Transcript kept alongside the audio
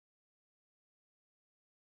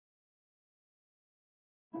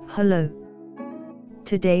Hello.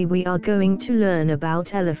 Today we are going to learn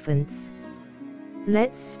about elephants.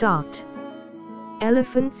 Let's start.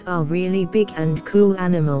 Elephants are really big and cool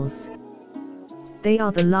animals. They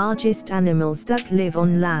are the largest animals that live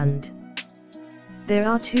on land. There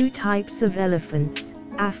are two types of elephants,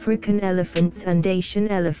 African elephants and Asian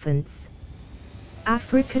elephants.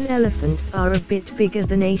 African elephants are a bit bigger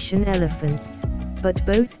than Asian elephants, but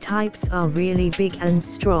both types are really big and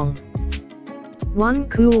strong. One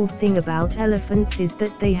cool thing about elephants is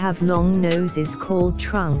that they have long noses called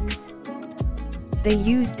trunks. They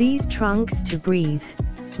use these trunks to breathe,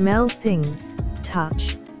 smell things,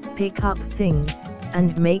 touch, pick up things,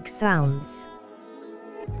 and make sounds.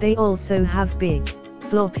 They also have big,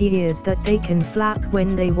 floppy ears that they can flap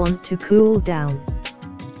when they want to cool down.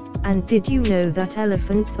 And did you know that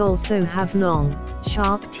elephants also have long,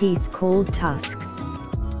 sharp teeth called tusks?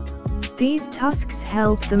 These tusks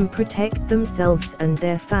help them protect themselves and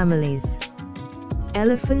their families.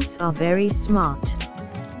 Elephants are very smart.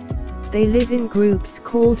 They live in groups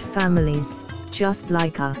called families, just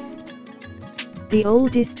like us. The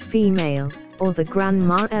oldest female, or the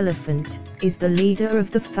grandma elephant, is the leader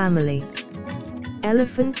of the family.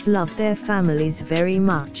 Elephants love their families very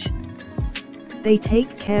much. They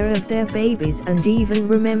take care of their babies and even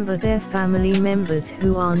remember their family members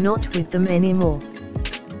who are not with them anymore.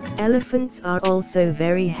 Elephants are also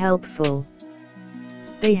very helpful.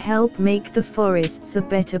 They help make the forests a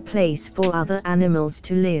better place for other animals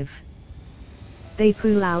to live. They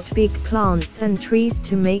pull out big plants and trees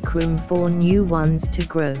to make room for new ones to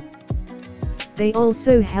grow. They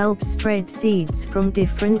also help spread seeds from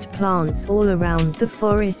different plants all around the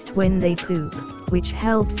forest when they poop, which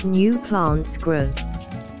helps new plants grow.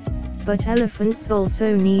 But elephants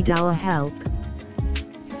also need our help.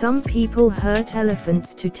 Some people hurt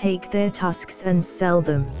elephants to take their tusks and sell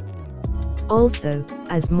them. Also,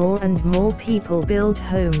 as more and more people build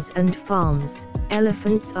homes and farms,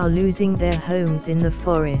 elephants are losing their homes in the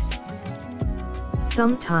forests.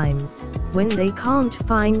 Sometimes, when they can't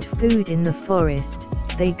find food in the forest,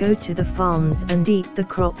 they go to the farms and eat the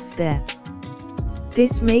crops there.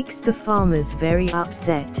 This makes the farmers very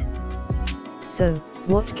upset. So,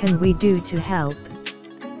 what can we do to help?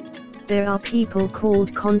 There are people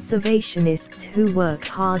called conservationists who work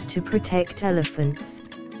hard to protect elephants.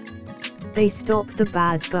 They stop the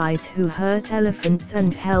bad guys who hurt elephants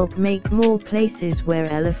and help make more places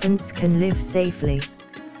where elephants can live safely.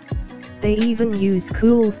 They even use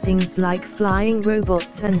cool things like flying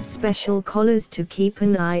robots and special collars to keep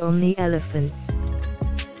an eye on the elephants.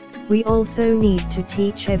 We also need to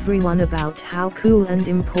teach everyone about how cool and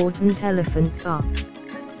important elephants are.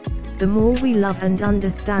 The more we love and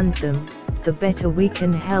understand them, the better we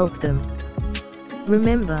can help them.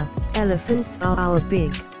 Remember, elephants are our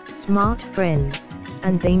big, smart friends,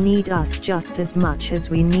 and they need us just as much as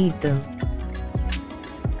we need them.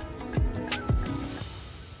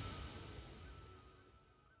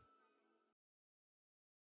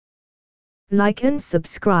 Like and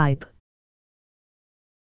subscribe.